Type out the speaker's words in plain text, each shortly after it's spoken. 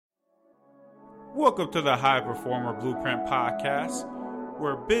Welcome to the High Performer Blueprint Podcast,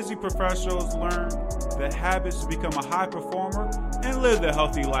 where busy professionals learn the habits to become a high performer and live the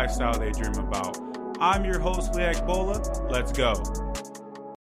healthy lifestyle they dream about. I'm your host, Liak Bola. Let's go.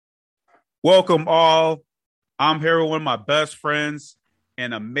 Welcome all. I'm here with one of my best friends,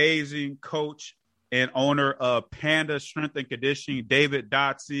 an amazing coach and owner of Panda Strength and Conditioning, David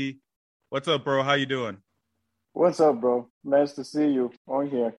Dotsey. What's up, bro? How you doing? What's up, bro? Nice to see you on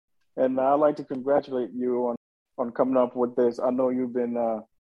here. And I'd like to congratulate you on coming up with this. I know you've been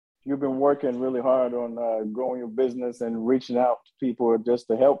working really hard on growing your business and reaching out to people just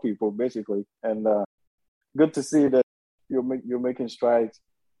to help people, basically. And good to see that you're making strides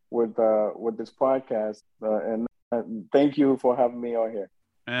with this podcast. And thank you for having me on here.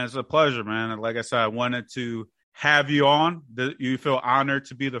 And it's a pleasure, man. Like I said, I wanted to have you on. You feel honored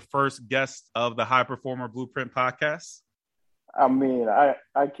to be the first guest of the High Performer Blueprint Podcast? I mean,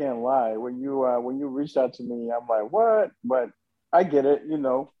 I can't lie. When you reached out to me, I'm like, what? But I get it. You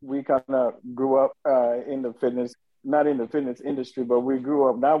know, we kind of grew up in the fitness, not in the fitness industry, but we grew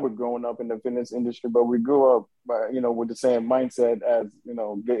up. Now we're growing up in the fitness industry, but we grew up, with the same mindset as,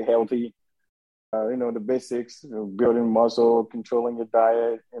 get healthy. The basics, building muscle, controlling your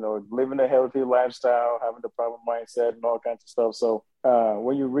diet, living a healthy lifestyle, having the proper mindset and all kinds of stuff. So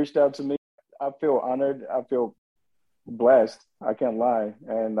when you reached out to me, I feel honored. I feel blessed. I can't lie.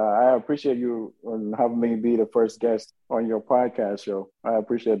 And I appreciate you having me be the first guest on your podcast show. I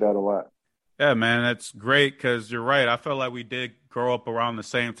appreciate that a lot. Yeah, man, that's great because you're right. I feel like we did grow up around the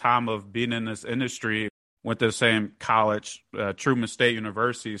same time of being in this industry, went to the same college, Truman State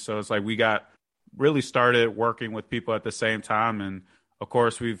University. So it's like we got really started working with people at the same time. And of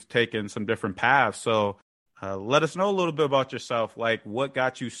course, we've taken some different paths. So let us know a little bit about yourself, like what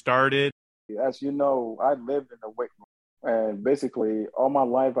got you started. As you know, I lived in the weight room. And basically, all my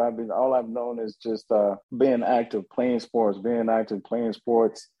life, all I've known is just being active, playing sports,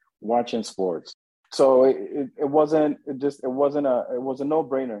 watching sports. So it was a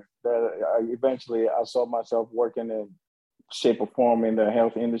no-brainer that eventually I saw myself working in shape or form in the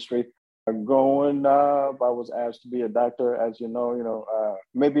health industry. Growing up, I was asked to be a doctor. As you know,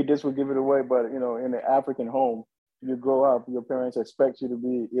 maybe this will give it away, but in the African home, you grow up, your parents expect you to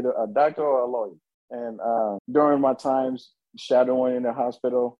be either a doctor or a lawyer. And during my times shadowing in the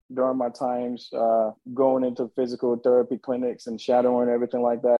hospital, during my times going into physical therapy clinics and shadowing everything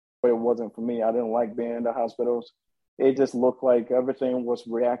like that, it wasn't for me. I didn't like being in the hospitals. It just looked like everything was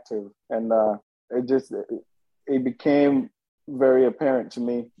reactive. And it became very apparent to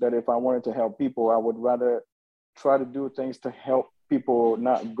me that if I wanted to help people, I would rather try to do things to help people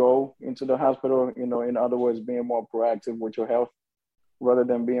not go into the hospital, in other words, being more proactive with your health rather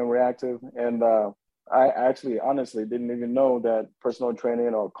than being reactive. And I actually honestly didn't even know that personal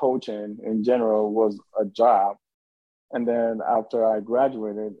training or coaching in general was a job. And then after I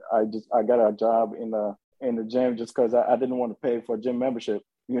graduated, I got a job in the gym just because I didn't want to pay for gym membership.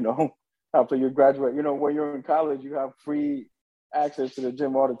 After you graduate, when you're in college, you have free access to the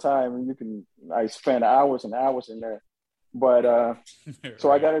gym all the time, and I spend hours and hours in there. But so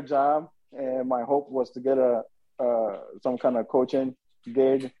I got a job, and my hope was to get some kind of coaching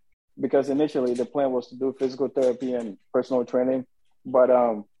gig, because initially the plan was to do physical therapy and personal training. But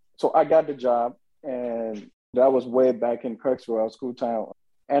so I got the job, and that was way back in Kirksville, school town.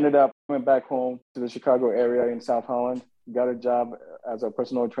 Ended up went back home to the Chicago area in South Holland, got a job as a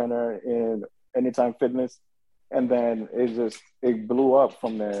personal trainer in Anytime Fitness. And then it blew up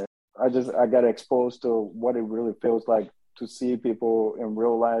from there. I got exposed to what it really feels like to see people in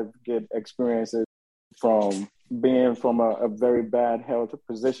real life get experiences from being from a very bad health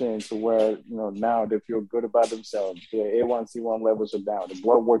position to where, now they feel good about themselves. Their A1C1 levels are down. The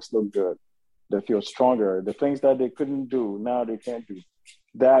blood works look good. They feel stronger. The things that they couldn't do, now they can do.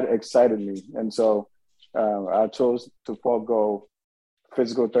 That excited me. And so I chose to forego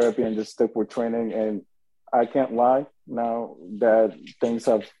physical therapy and just stick with training. And I can't lie, now that things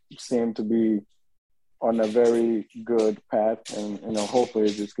have seemed to be on a very good path, and hopefully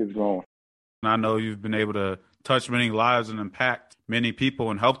it just keeps growing. I know you've been able to touch many lives and impact many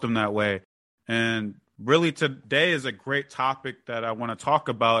people and help them that way. And really today is a great topic that I want to talk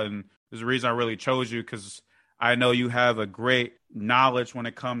about. And there's a reason I really chose you, because I know you have a great knowledge when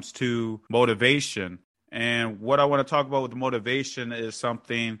it comes to motivation. And what I want to talk about with motivation is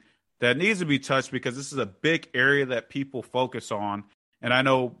something that needs to be touched, because this is a big area that people focus on. And I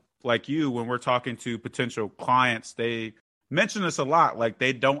know, like you, when we're talking to potential clients, they mention this a lot, like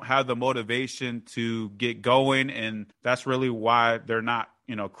they don't have the motivation to get going. And that's really why they're not,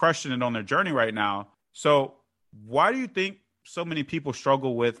 crushing it on their journey right now. So why do you think so many people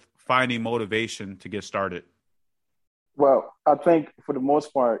struggle with finding motivation to get started? Well, I think for the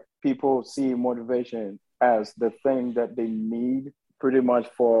most part, people see motivation as the thing that they need pretty much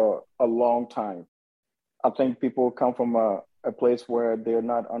for a long time. I think people come from a place where they're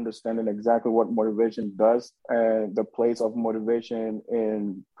not understanding exactly what motivation does and the place of motivation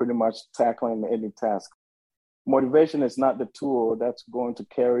in pretty much tackling any task. Motivation is not the tool that's going to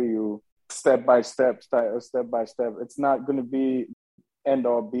carry you step by step, step by step. It's not going to be end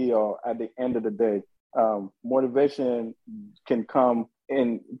all be all at the end of the day. Motivation can come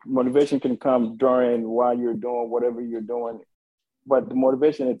motivation can come during while you're doing whatever you're doing, but the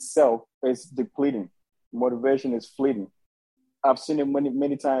motivation itself is depleting. Motivation is fleeting. I've seen it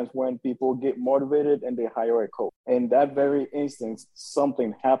many times when people get motivated and they hire a coach. In that very instance,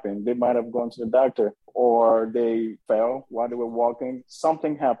 something happened. They might have gone to the doctor or they fell while they were walking.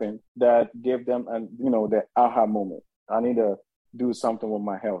 Something happened that gave them the aha moment. I need to do something with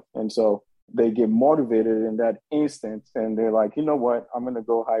my health. And so they get motivated in that instant and they're like, you know what? I'm going to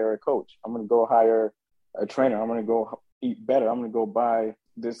go hire a coach. I'm going to go hire a trainer. I'm going to go eat better. I'm going to go buy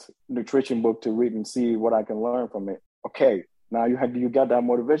this nutrition book to read and see what I can learn from it. Okay. Now you got that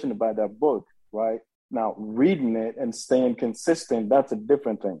motivation to buy that book, right? Now reading it and staying consistent, that's a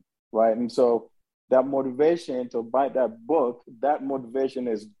different thing, right? And so that motivation to buy that book, that motivation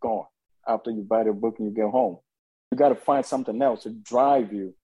is gone after you buy the book and you get home. You got to find something else to drive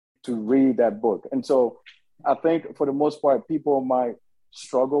you to read that book. And so I think for the most part, people might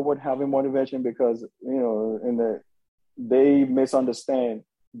struggle with having motivation because, they misunderstand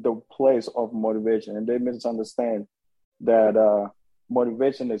the place of motivation and they misunderstand that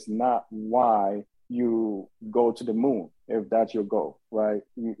motivation is not why you go to the moon, if that's your goal, right?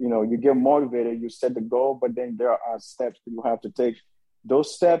 You get motivated, you set the goal, but then there are steps that you have to take.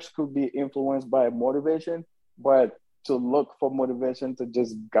 Those steps could be influenced by motivation, but to look for motivation to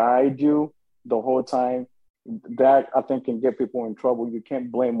just guide you the whole time, that I think can get people in trouble. You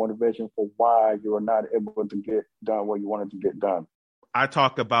can't blame motivation for why you are not able to get done what you wanted to get done. I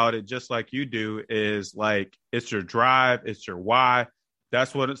talk about it just like you do, is like, it's your drive, it's your why.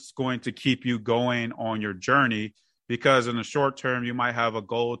 That's what it's going to keep you going on your journey, because in the short term, you might have a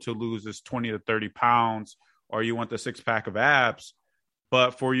goal to lose this 20 to 30 pounds, or you want the 6-pack of abs.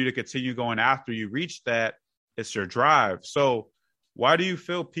 But for you to continue going after you reach that, it's your drive. So why do you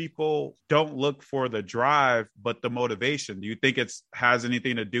feel people don't look for the drive, but the motivation? Do you think it's has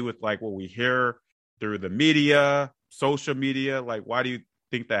anything to do with like what we hear through the media, social media? Like, why do you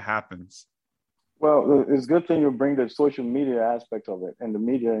think that happens? Well, it's a good thing you bring the social media aspect of it and the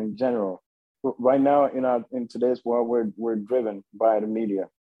media in general. Right now, in today's world, we're driven by the media.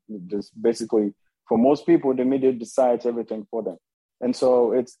 Just basically, for most people, the media decides everything for them, and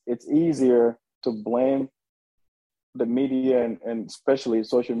so it's easier to blame the media and especially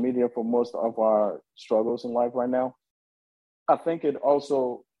social media for most of our struggles in life right now. I think it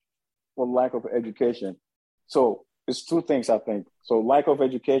also for lack of education. So it's two things, I think. So lack of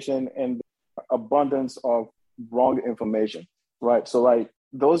education and abundance of wrong information, right? So like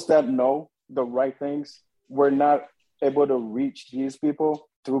those that know the right things, we're not able to reach these people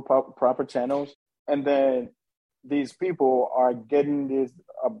through proper channels. And then these people are getting this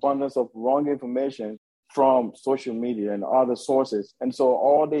abundance of wrong information from social media and other sources. And so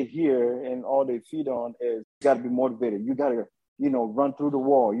all they hear and all they feed on is you got to be motivated. You got to, run through the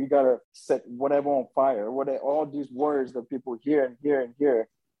wall. You got to set whatever on fire. All these words that people hear and hear and hear.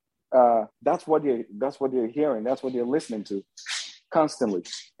 That's what they're hearing. That's what they're listening to constantly.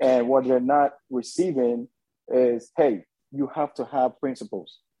 And what they're not receiving is, hey, you have to have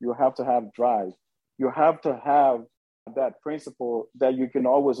principles. You have to have drive. You have to have that principle that you can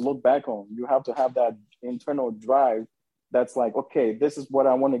always look back on. You have to have that internal drive that's like, okay, this is what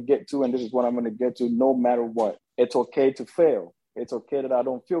I want to get to, and this is what I'm going to get to no matter what. It's okay to fail. It's okay that I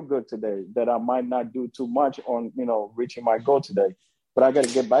don't feel good today, that I might not do too much on, reaching my goal today, but I got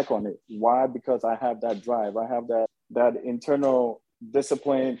to get back on it. Why? Because I have that drive. I have that internal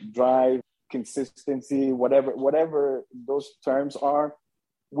discipline, drive, consistency, whatever those terms are.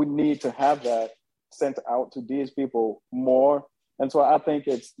 We need to have that sent out to these people more. And so I think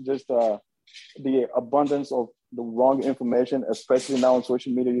it's just the abundance of the wrong information, especially now on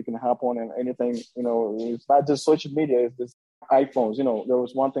social media. You can hop on and anything, it's not just social media, it's just iPhones. There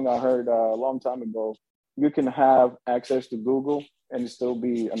was one thing I heard a long time ago. You can have access to Google and still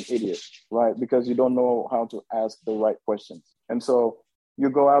be an idiot, right? Because you don't know how to ask the right questions. And so you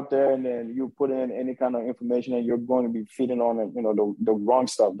go out there and then you put in any kind of information and you're going to be feeding on the wrong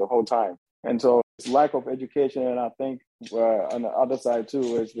stuff the whole time. And so it's lack of education. And I think on the other side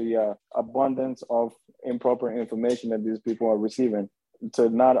too is the abundance of improper information that these people are receiving, to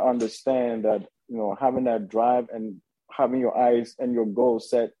not understand that, having that drive and having your eyes and your goals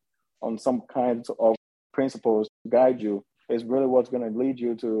set on some kinds of principles to guide you is really what's going to lead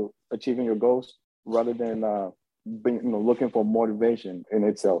you to achieving your goals, rather than looking for motivation in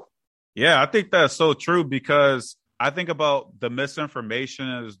itself. Yeah, I think that's so true, because I think about the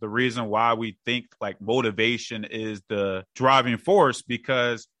misinformation is the reason why we think like motivation is the driving force,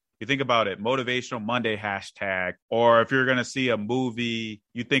 because you think about it, Motivational Monday hashtag, or if you're going to see a movie,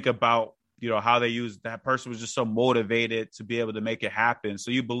 you think about, how they use that person was just so motivated to be able to make it happen.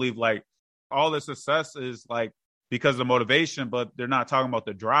 So you believe like all the success is like because of motivation, but they're not talking about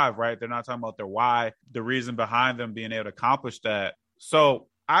the drive, right? They're not talking about their why, the reason behind them being able to accomplish that. So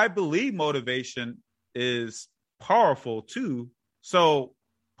I believe motivation is powerful too. So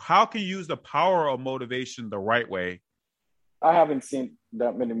how can you use the power of motivation the right way? I haven't seen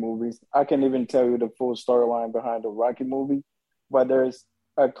that many movies. I can't even tell you the full storyline behind the Rocky movie, but there's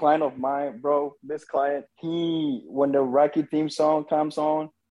a client of mine, bro. This client, when the Rocky theme song comes on,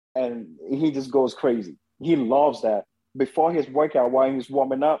 and he just goes crazy. He loves that. Before his workout, while he's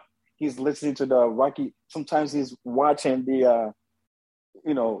warming up, he's listening to the Rocky. Sometimes he's watching the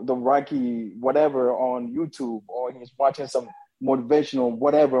Rocky whatever on YouTube, or he's watching some motivational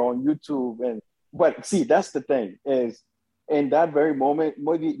whatever on YouTube. But see, that's the thing, is in that very moment,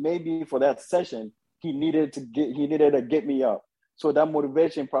 maybe for that session, he needed to get me up. So that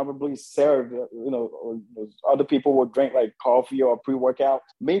motivation probably served, other people would drink like coffee or pre-workout.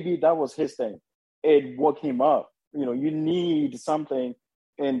 Maybe that was his thing. It woke him up. You need something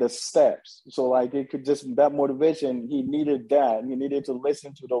in the steps. So like it could just, that motivation, he needed that. He needed to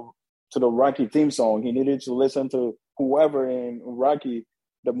listen to the Rocky theme song. He needed to listen to whoever in Rocky,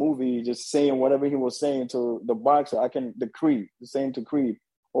 the movie, just saying whatever he was saying to the boxer. The same to Creed.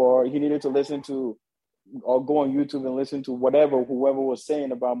 Or he needed to listen to, or go on YouTube and listen to whoever was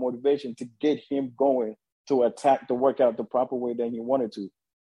saying about motivation to get him going to attack the workout the proper way that he wanted to.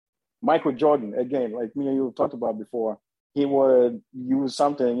 Michael Jordan, again, like me and you talked about before, he would use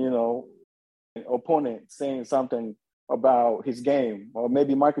something, an opponent saying something about his game, or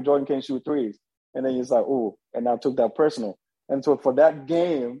maybe Michael Jordan can shoot threes. And then he's like, oh, and I took that personal. And so for that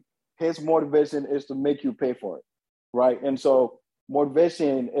game, his motivation is to make you pay for it, right? And so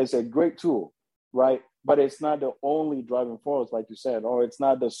motivation is a great tool, right? But it's not the only driving force, like you said, or it's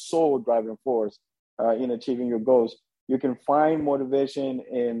not the sole driving force in achieving your goals. You can find motivation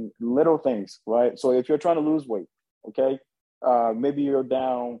in little things, right? So if you're trying to lose weight, okay, maybe you're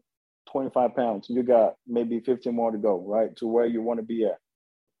down 25 pounds, you got maybe 15 more to go, right, to where you want to be at.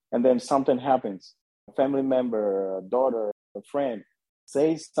 And then something happens, a family member, a daughter, a friend,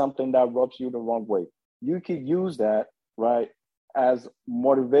 says something that rubs you the wrong way. You could use that, right, as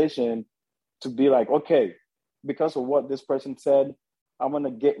motivation to be like, okay, because of what this person said, I'm going to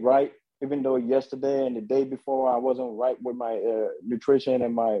get right, even though yesterday and the day before I wasn't right with my nutrition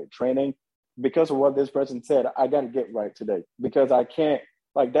and my training. Because of what this person said, I got to get right today, because I can't,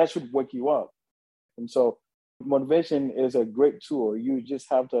 like, that should wake you up. And so motivation is a great tool. You just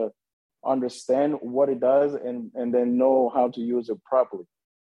have to understand what it does and then know how to use it properly.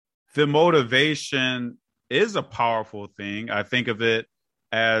 The motivation is a powerful thing. I think of it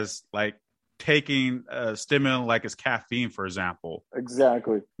as like taking a stimulant like it's caffeine, for example.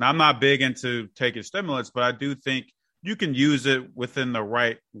 Exactly. Now, I'm not big into taking stimulants, but I do think you can use it within the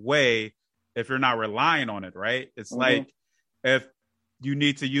right way if you're not relying on it, right? It's like if you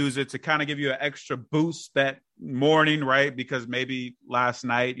need to use it to kind of give you an extra boost that morning, right? Because maybe last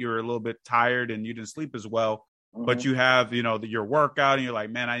night you were a little bit tired and you didn't sleep as well, but you have, your workout and you're like,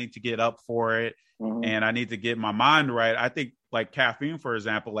 man, I need to get up for it and I need to get my mind right. I think like caffeine, for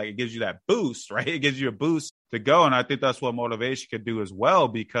example, like it gives you that boost, right? It gives you a boost to go. And I think that's what motivation could do as well,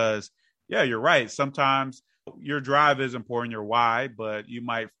 because yeah, you're right. Sometimes your drive is important, your why, but you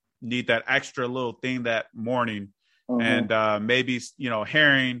might need that extra little thing that morning. And maybe,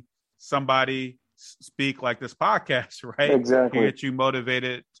 hearing somebody speak like this podcast, right? Exactly. Can get you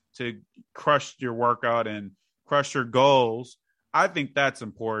motivated to crush your workout and crush your goals. I think that's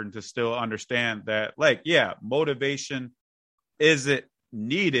important to still understand that, like, yeah, motivation isn't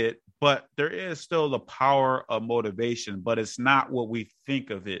needed, but there is still the power of motivation, but it's not what we think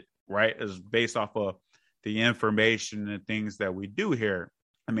of it, right? It's based off of the information and things that we do here.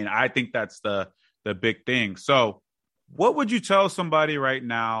 I mean, I think that's the big thing. So what would you tell somebody right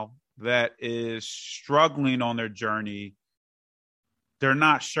now that is struggling on their journey? They're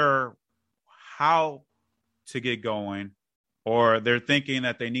not sure how to get going, or they're thinking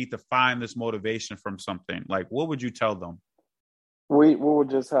that they need to find this motivation from something. Like, what would you tell them? We will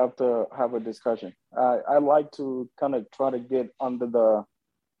just have to have a discussion. I like to kind of try to get under the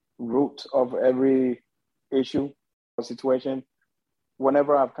root of every issue or situation.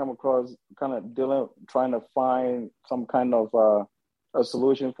 Whenever I've come across kind of trying to find some kind of a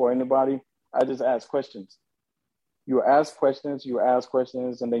solution for anybody, I just ask questions. You ask questions,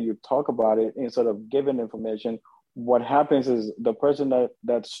 and then you talk about it instead of giving information. What happens is the person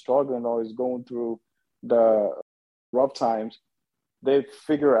that's struggling or is going through the rough times, they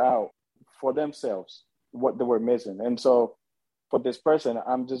figure out for themselves what they were missing. And so for this person,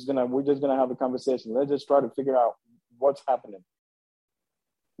 we're just gonna have a conversation. Let's just try to figure out what's happening.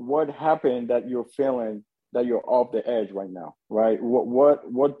 What happened that you're feeling that you're off the edge right now, right?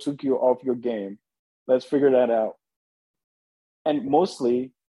 What took you off your game? Let's figure that out. And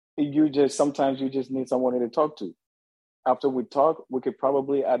mostly, sometimes you just need someone to talk to. After we talk, we could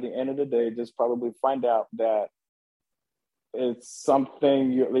probably, at the end of the day, just probably find out that it's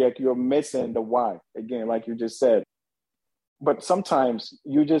something you're missing the why, again, like you just said. But sometimes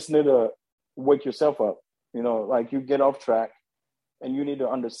you just need to wake yourself up, like you get off track, and you need to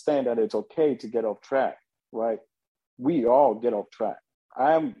understand that it's okay to get off track, right? We all get off track.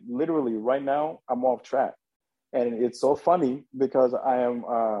 I am literally right now, I'm off track. And it's so funny because I am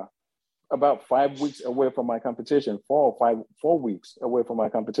about 5 weeks away from my competition, 4 weeks away from my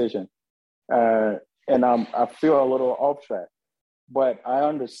competition. And I feel a little off track. But I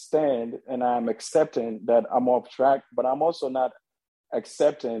understand and I'm accepting that I'm off track, but I'm also not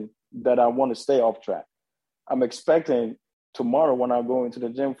accepting that I want to stay off track. I'm expecting tomorrow when I go into the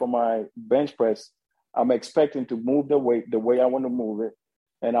gym for my bench press, I'm expecting to move the weight the way I want to move it.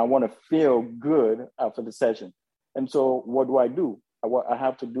 And I want to feel good after the session. And so what do? I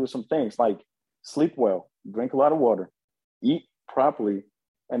have to do some things like sleep well, drink a lot of water, eat properly.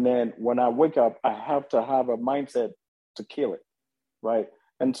 And then when I wake up, I have to have a mindset to kill it, right?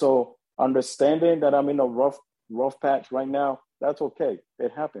 And so understanding that I'm in a rough patch right now, that's okay.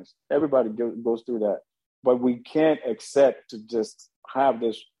 It happens. Everybody goes through that. But we can't accept to just have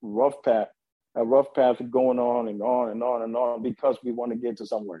this rough path going on and on and on and on because we want to get to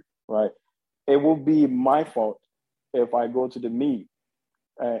somewhere, right? It will be my fault if I go to the meet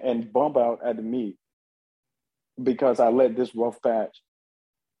and bump out at the meet because I let this rough patch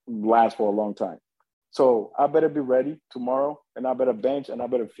last for a long time. So I better be ready tomorrow, and I better bench, and I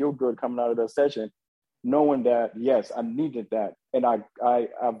better feel good coming out of that session, knowing that, yes, I needed that. And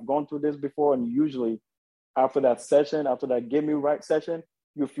I've gone through this before, and usually after that session, after that get me right session,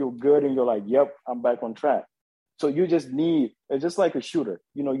 you feel good and you're like, yep, I'm back on track. So you just it's just like a shooter.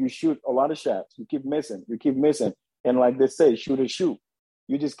 You shoot a lot of shots. You keep missing. And like they say, shoot.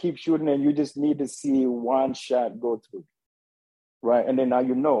 You just keep shooting and you just need to see one shot go through, right? And then now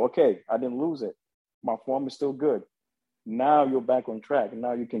okay, I didn't lose it. My form is still good. Now you're back on track and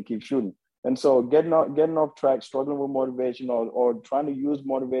now you can keep shooting. And so getting off track, struggling with motivation or trying to use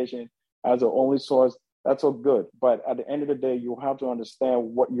motivation as the only source, that's all good. But at the end of the day, you have to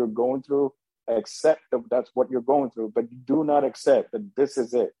understand what you're going through, accept that that's what you're going through, but do not accept that this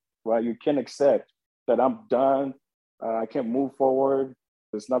is it, right? You can't accept that I'm done. I can't move forward.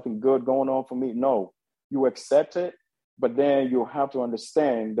 There's nothing good going on for me. No, you accept it, but then you have to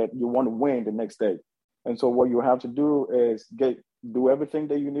understand that you want to win the next day. And so what you have to do is do everything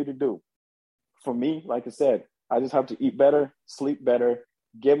that you need to do. For me, like I said, I just have to eat better, sleep better,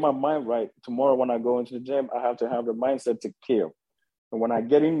 get my mind right. Tomorrow when I go into the gym, I have to have the mindset to kill. And when I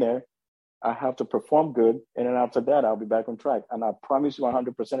get in there, I have to perform good. And then after that, I'll be back on track. And I promise you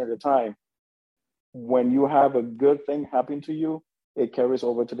 100% of the time, when you have a good thing happen to you, it carries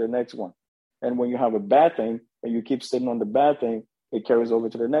over to the next one. And when you have a bad thing and you keep sitting on the bad thing, it carries over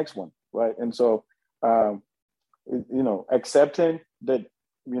to the next one, right? And so, accepting that,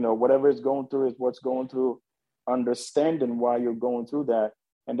 whatever is going through is what's going through, understanding why you're going through that,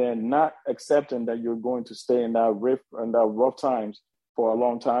 and then not accepting that you're going to stay in that rough times for a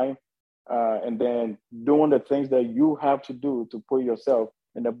long time, and then doing the things that you have to do to put yourself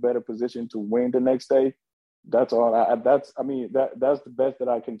in a better position to win the next day. That's all. That's the best that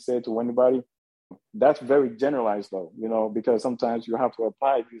I can say to anybody. That's very generalized though, because sometimes you have to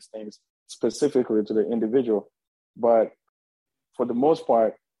apply these things specifically to the individual. But for the most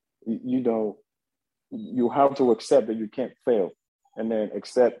part, you have to accept that you can't fail, and then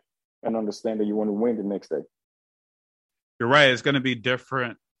accept and understand that you want to win the next day. You're right. It's going to be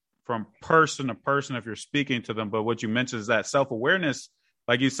different from person to person if you're speaking to them. But what you mentioned is that self-awareness,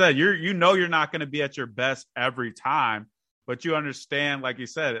 like you said, you're not going to be at your best every time, but you understand, like you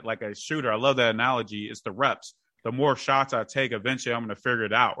said, like a shooter. I love that analogy. It's the reps. The more shots I take, eventually I'm going to figure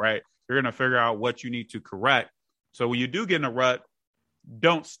it out, right? You're going to figure out what you need to correct. So when you do get in a rut,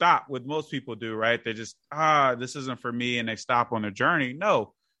 don't stop what most people do, right? They just, this isn't for me, and they stop on their journey.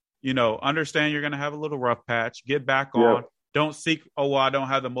 No, understand you're going to have a little rough patch, get back on. Don't seek, I don't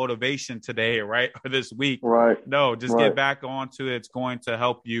have the motivation today, right? Or this week. Right. No, just get back onto it. It's going to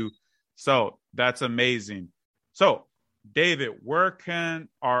help you. So that's amazing. So, David, where can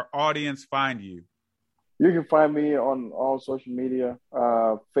our audience find you? You can find me on all social media.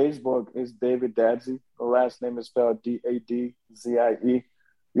 Facebook is David Dadzie. The last name is spelled Dadzie.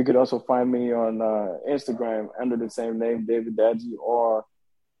 You could also find me on Instagram under the same name, David Dadzie, or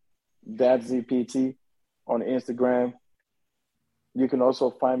Dadzie PT on Instagram. You can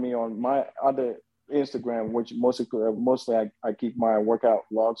also find me on my other Instagram, which mostly I keep my workout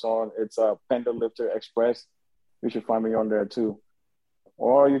vlogs on. It's Panda Lifter Express. You should find me on there too.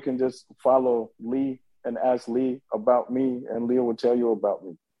 Or you can just follow Lee and ask Lee about me, and Lee will tell you about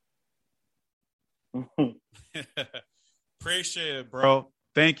me. Appreciate it, bro.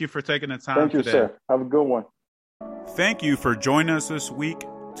 Thank you for taking the time Thank you, today. sir. Have a good one. Thank you for joining us this week.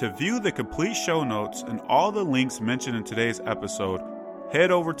 To view the complete show notes and all the links mentioned in today's episode,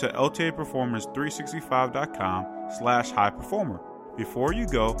 head over to ltaperformance365.com/high-performer. Before you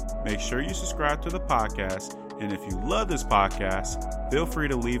go, make sure you subscribe to the podcast. And if you love this podcast, feel free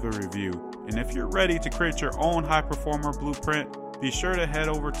to leave a review. And if you're ready to create your own high-performer blueprint, be sure to head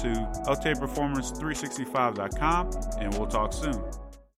over to ltaperformance365.com, and we'll talk soon.